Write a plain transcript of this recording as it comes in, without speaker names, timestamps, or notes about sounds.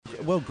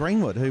Will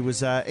Greenwood, who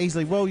was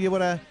easily, Will, you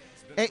were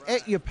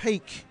at your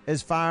peak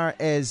as far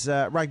as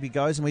rugby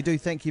goes, and we do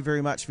thank you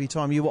very much for your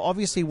time. You were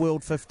obviously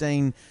World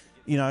 15,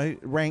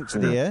 ranked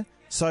there.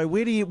 So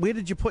where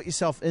did you put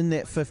yourself in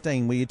that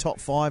 15? Were you top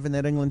 5 in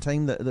that England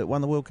team that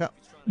won the World Cup?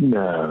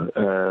 No,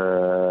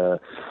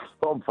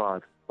 bottom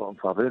five.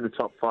 I think the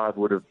top 5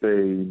 would have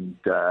been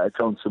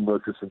Johnson,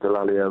 Wilkinson,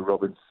 Delalio,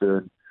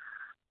 Robinson,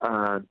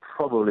 and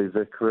probably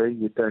Vickery.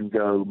 You'd then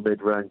go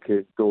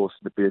mid-ranking, Dawson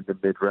would be in the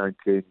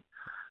mid-ranking,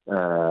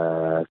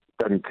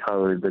 Danny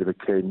Cohen, bit of a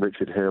king,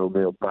 Richard Hill,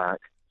 Neil Back,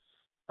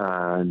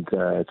 and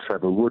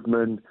Trevor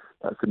Woodman.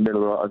 That's the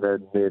middle, and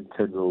then me and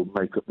Tim will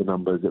make up the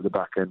numbers at the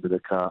back end of the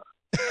cart.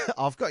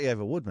 I've got you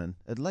over Woodman.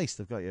 At least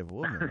I've got you over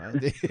Woodman,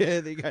 mate. Yeah,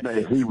 there you go.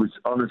 Mate, he was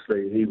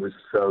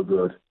so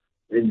good.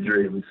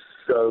 Injury was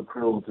so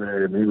cruel to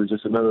him. He was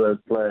just another of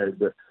those players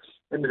that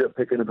ended up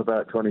picking up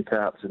about 20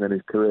 caps and then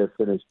his career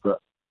finished. But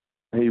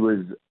he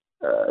was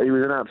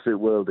an absolute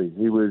worldie.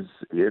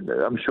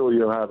 I'm sure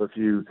you'll have a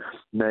few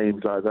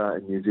names like that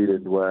in New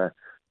Zealand where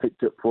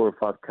picked up 4 or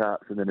 5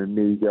 caps and then a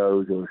knee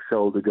goes or a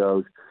shoulder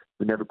goes.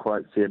 We never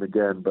quite see him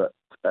again, but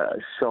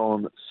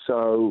shone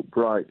so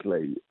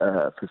brightly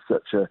for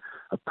such a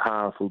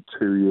powerful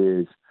 2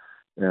 years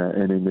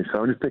in English. So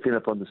I'm just picking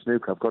up on the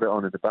snooker. I've got it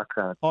on in the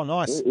background. Oh,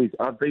 nice.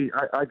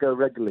 I go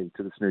regularly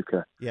to the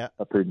snooker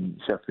up in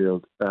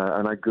Sheffield,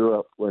 and I grew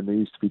up when there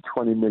used to be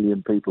 20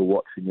 million people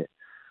watching it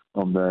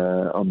on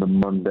the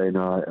Monday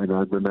night, and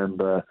I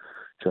remember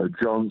Joe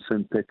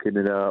Johnson picking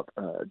it up.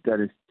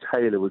 Dennis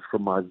Taylor was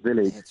from my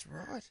village. That's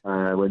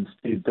right. When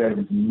Steve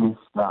Davis missed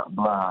that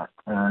black,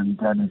 and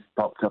Dennis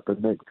popped up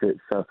and nicked it.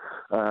 So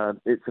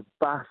it's a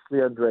vastly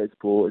underrated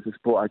sport. It's a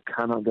sport I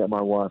cannot get my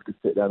wife to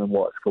sit down and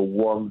watch for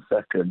 1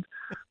 second,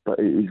 but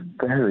it is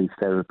very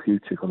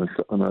therapeutic on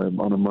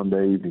a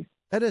Monday evening.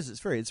 It is.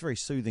 It's very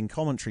soothing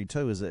commentary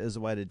too, as a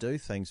way to do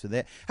things with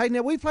that. Hey,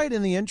 now we played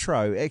in the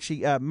intro.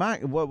 Actually,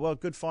 Mark, well,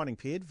 good finding,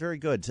 Ped. Very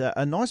good.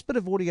 A nice bit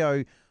of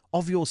audio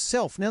of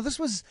yourself. Now, this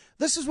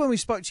is when we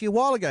spoke to you a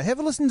while ago. Have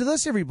a listen to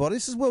this, everybody.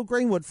 This is Will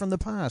Greenwood from the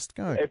past.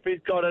 Go. If he's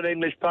got an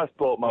English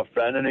passport, my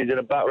friend, and he's in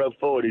a back row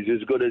forward, he's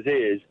as good as he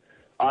is,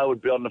 I would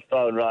be on the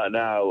phone right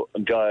now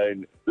and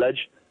going,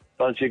 Ledge,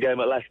 fancy a game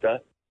at Leicester?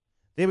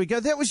 There we go.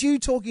 That was you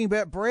talking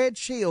about Brad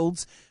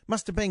Shields.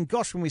 Must have been,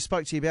 when we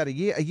spoke to you about a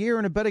year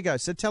and a bit ago.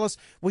 So tell us,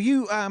 were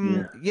you, I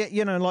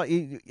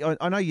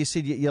know you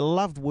said you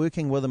loved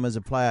working with him as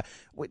a player.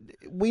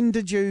 When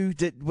did you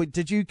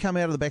come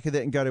out of the back of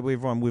that and go to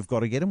everyone, we've got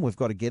to get him?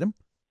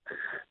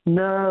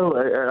 No,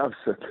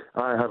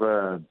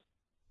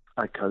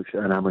 I coach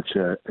an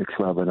amateur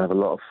club and have a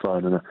lot of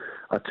fun, and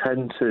I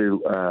tend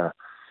to.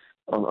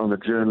 On the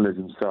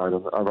journalism side,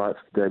 I write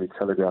for the Daily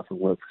Telegraph and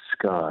work for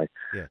Sky.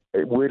 Yeah.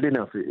 Weirdly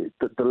enough,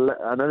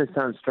 I know this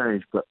sounds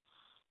strange, but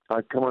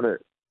I come on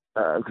it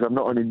because I'm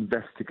not an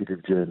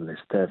investigative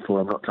journalist.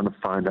 Therefore, I'm not trying to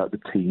find out the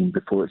team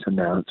before it's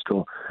announced,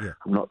 or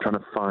I'm not trying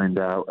to find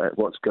out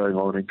what's going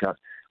on in camp.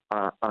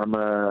 I'm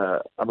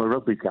a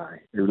rugby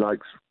guy who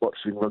likes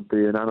watching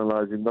rugby and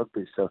analysing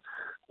rugby. So,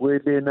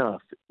 weirdly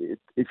enough,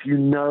 if you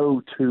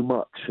know too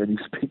much and you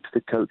speak to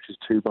the coaches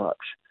too much,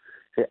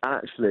 it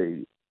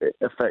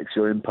affects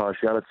your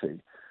impartiality,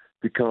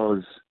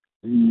 because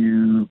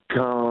you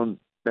can't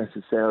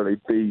necessarily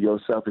be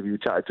yourself if you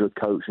chat to a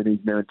coach and he's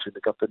mentioned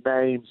a couple of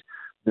names,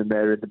 then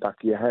they're in the back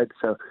of your head.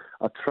 So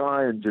I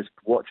try and just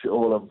watch it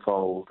all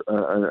unfold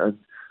and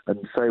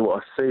say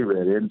what I see,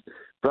 really. And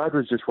Brad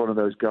was just one of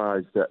those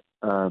guys that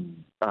I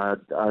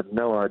had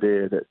no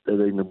idea that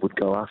England would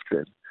go after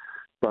him,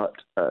 but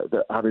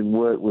that having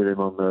worked with him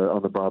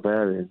on the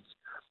Barbarians,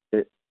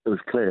 it was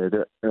clear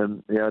that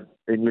he had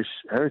English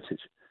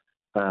heritage.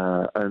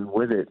 And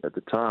with it at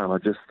the time, I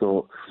just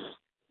thought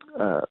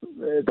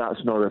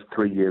that's not a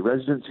 3-year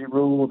residency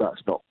rule.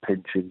 That's not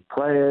pinching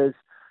players.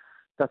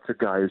 That's a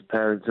guy whose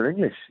parents are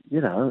English.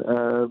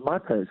 My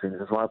parents are English.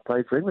 That's why I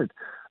played for England.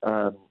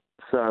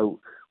 So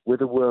with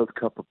the World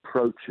Cup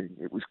approaching,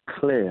 it was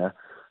clear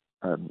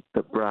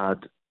that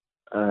Brad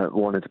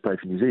wanted to play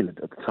for New Zealand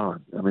at the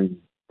time. I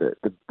mean, the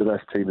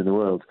best team in the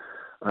world.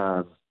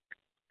 As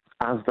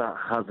that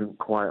hasn't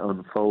quite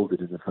unfolded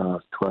in the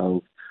past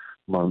 12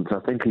 months. I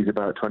think he's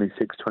about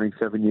 26,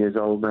 27 years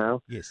old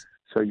now. Yes.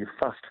 So you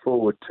fast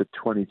forward to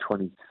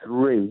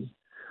 2023,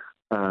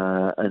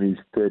 and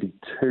he's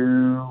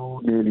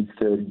 32, nearly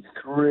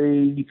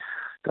 33.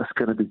 That's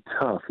going to be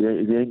tough. He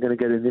ain't going to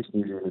get in this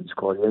New Zealand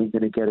squad. He ain't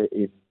going to get it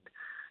in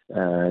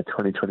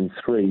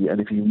 2023.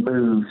 And if he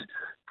moves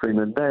for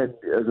England then,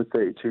 as a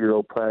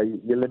 32-year-old player,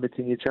 you're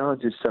limiting your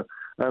chances. So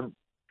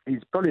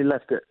he's probably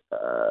left it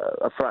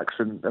a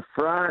fraction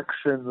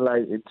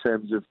late in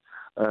terms of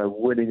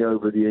winning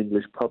over the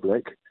English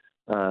public,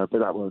 but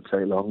that won't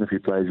take long if he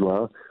plays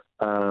well.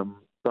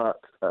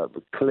 But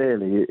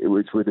clearly it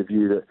was with a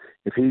view that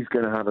if he's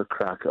going to have a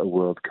crack at a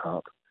World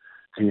Cup,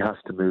 he has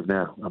to move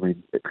now. I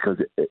mean, because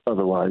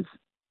otherwise,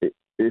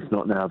 if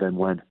not now, then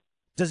when?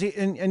 Does he?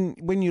 And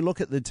when you look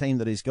at the team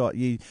that he's got,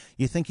 you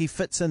think he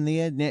fits in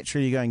there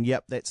naturally? You're going,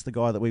 yep, that's the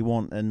guy that we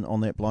want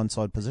on that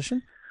blindside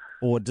position,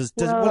 or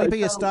will he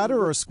be a starter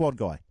or a squad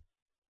guy?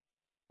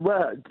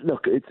 Well,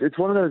 look, it's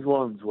one of those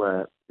ones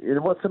where,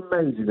 what's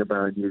amazing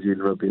about New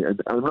Zealand rugby,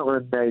 and I'm not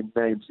going to name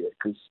names yet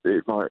because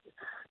it might.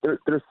 There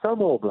are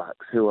some All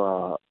Blacks who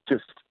are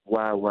just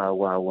wow, wow,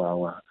 wow, wow,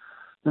 wow.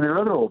 And there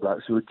are other All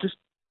Blacks who are just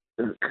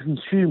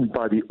consumed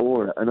by the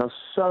aura and are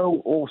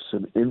so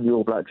awesome in the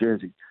All Black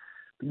jersey.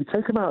 But you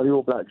take them out of the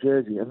All Black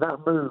jersey, and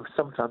that move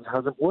sometimes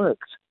hasn't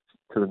worked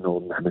to the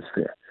Northern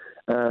Hemisphere.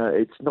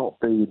 It's not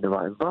been the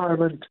right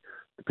environment.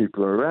 The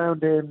people are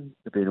around him.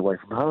 They're being away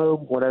from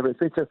home, whatever.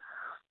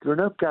 There are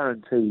no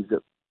guarantees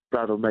that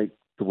Brad will make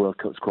the World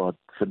Cup squad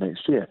for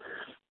next year.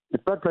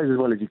 If Brad plays as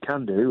well as he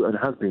can do and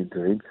has been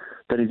doing,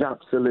 then he's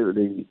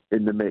absolutely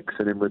in the mix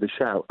and in with a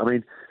shout. I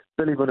mean,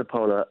 Billy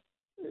Vunipola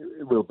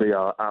will be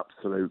our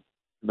absolute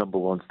number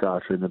one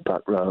starter in the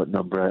back row at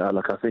number 8.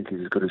 I think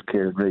he's as good as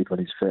Kieran Reid when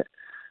he's fit.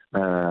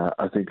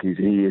 I think he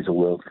is a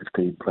World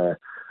 15 player.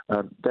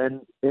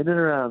 Then in and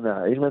around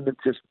that, even when they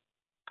just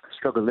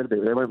struggled a little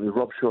bit, they went with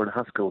Rob Shaw and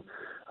Haskell,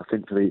 I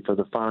think, for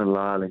the final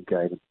Ireland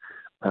game.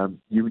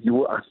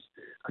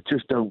 I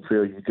just don't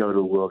feel you go to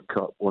a World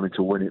Cup wanting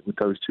to win it with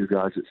those two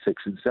guys at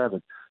 6 and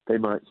 7. They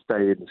might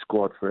stay in the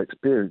squad for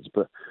experience,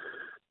 but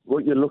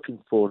what you're looking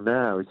for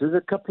now is there's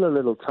a couple of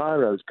little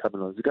tyros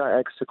coming on. There's a guy at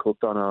Exeter called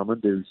Don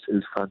Armand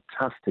who's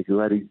fantastic,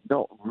 who Eddie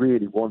not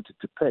really wanted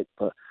to pick,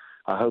 but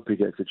I hope he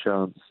gets a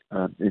chance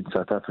in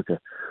South Africa.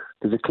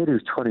 There's a kid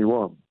who's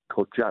 21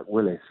 called Jack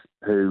Willis,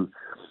 who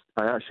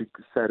I actually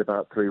said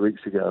about 3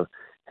 weeks ago,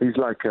 he's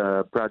like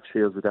Brad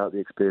Shields without the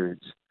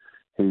experience.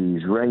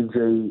 He's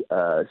rangy,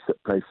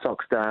 plays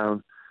socks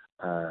down,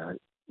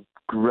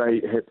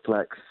 great hip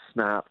flex,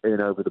 snap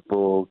in over the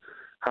ball,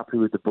 happy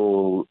with the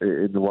ball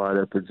in the wide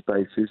open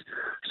spaces.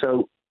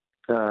 So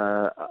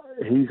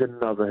he's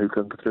another who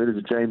can come through.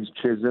 There's a James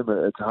Chisholm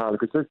at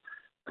Harlequin. There's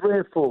 3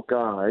 or 4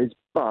 guys,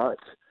 but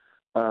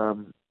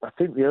I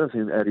think the other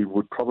thing Eddie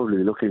would probably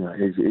be looking at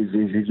is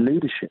his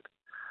leadership,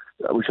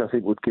 which I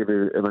think would give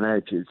him an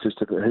edge. It's just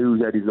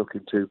who's Eddie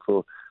looking to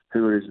for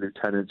who are his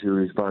lieutenants, who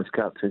are his vice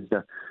captains.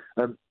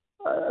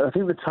 I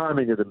think the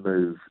timing of the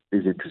move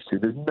is interesting.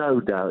 There's no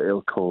doubt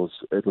it'll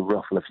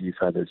ruffle a few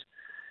feathers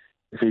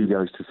if he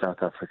goes to South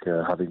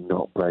Africa having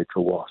not played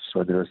for Wasps.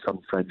 So there are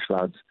some French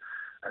lads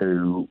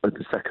who, at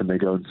the second they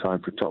go and sign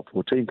for a top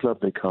 14 club,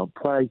 they can't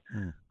play.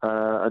 And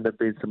there have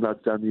been some lads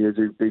down the years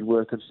who've been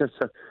worth them.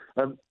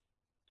 So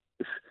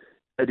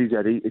Eddie's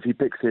Eddie. If he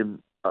picks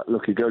him,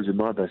 look, he goes in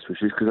my best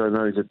wishes because I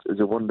know he's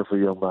a wonderful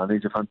young man.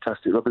 He's a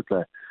fantastic rugby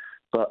player.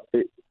 But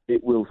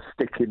it will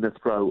stick in the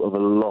throat of a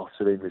lot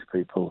of English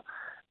people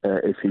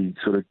if he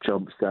sort of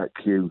jumps that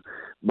queue.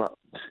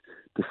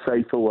 The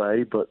safer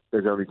way, but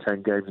there's only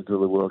 10 games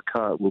until the World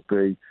Cup, will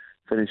be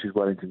finish his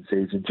Wellington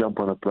season, jump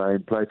on a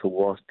plane, play for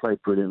Wasps, play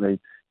brilliantly,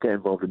 get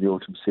involved in the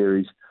autumn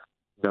series.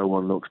 No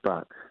one looks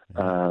back.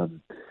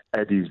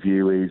 Eddie's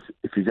view is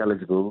if he's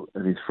eligible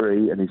and he's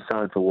free and he's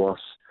signed for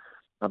Wasps,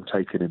 I'm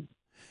taking him.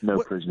 No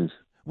prisoners.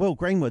 Well,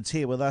 Greenwood's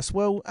here with us.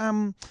 Well,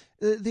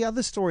 the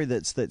other story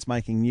that's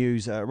making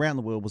news around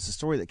the world was the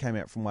story that came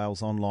out from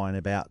Wales Online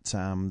about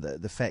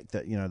the fact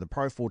that, the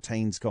Pro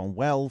 14's gone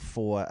well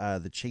for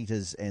the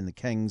Cheetahs and the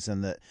Kings,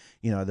 and that,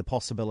 the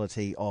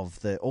possibility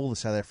of all the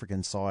South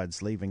African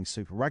sides leaving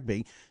Super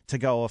Rugby to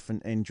go off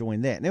and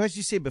join that. Now, as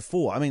you said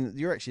before, I mean,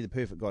 you're actually the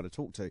perfect guy to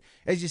talk to.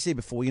 As you said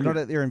before, you're not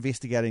out there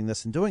investigating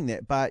this and doing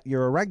that, but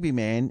you're a rugby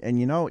man and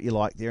you know what you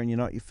like there and you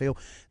know what you feel.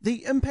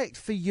 The impact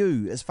for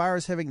you, as far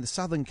as having the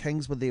Southern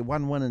Kings with their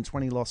 1 win and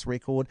 20 loss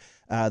record,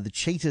 the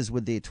Cheetahs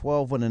with their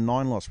 12 win and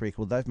 9 loss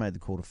record, they've made the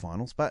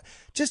quarterfinals. But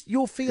just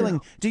your feeling,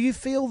 do you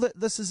feel that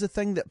this is a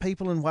thing that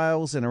people in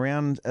Wales and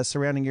around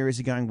surrounding areas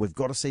are going, we've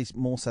got to see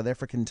more South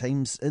African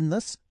teams in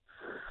this?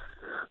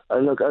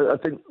 Look, I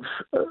think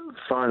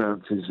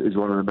finance is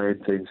one of the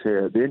main things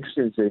here. The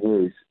interesting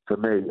thing is, for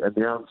me, and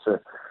the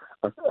answer,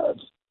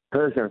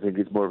 personally, I think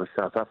it's more of a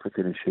South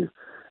African issue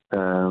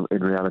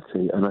in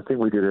reality. And I think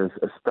we did a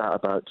stat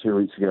about 2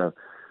 weeks ago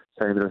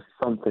saying there are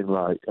something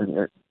like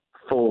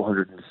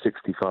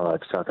 465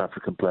 South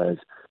African players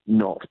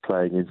not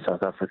playing in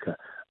South Africa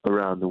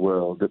around the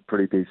world at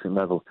pretty decent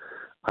level.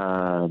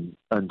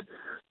 And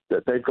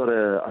they've got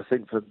I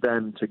think for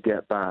them to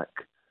get back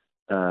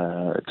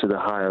to the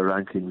higher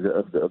rankings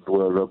of the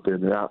World Rugby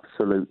in the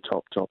absolute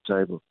top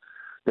table,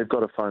 they've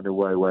got to find a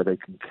way where they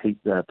can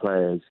keep their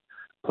players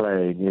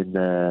playing in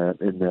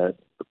their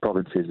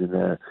provinces, in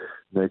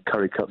their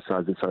Curry Cup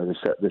sides,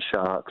 the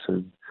Sharks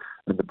and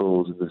the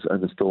Bulls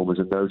and the Stormers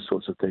and those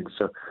sorts of things.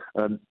 So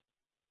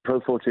Pro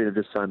 14 have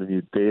just signed a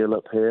new deal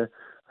up here,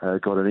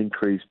 got an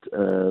increased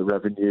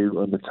revenue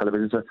on the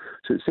television.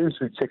 So it seems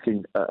to be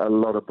ticking a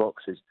lot of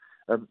boxes.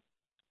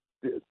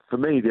 For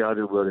me, the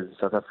ideal world in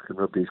South African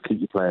rugby is keep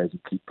your players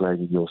and keep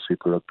playing in your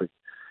Super Rugby.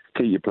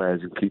 Keep your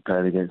players and keep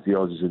playing against the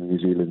Aussies and the New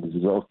Zealanders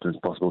as often as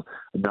possible,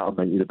 and that'll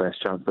make you the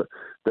best chance.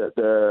 But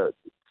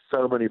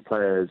so many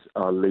players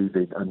are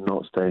leaving and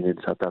not staying in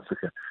South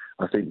Africa.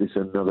 I think this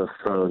is another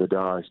throw of the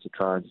dice to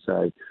try and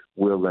say,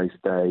 will they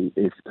stay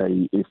if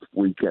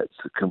we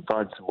can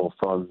find some more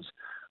funds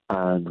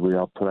and we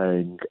are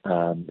playing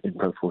in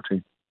Pro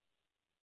 14.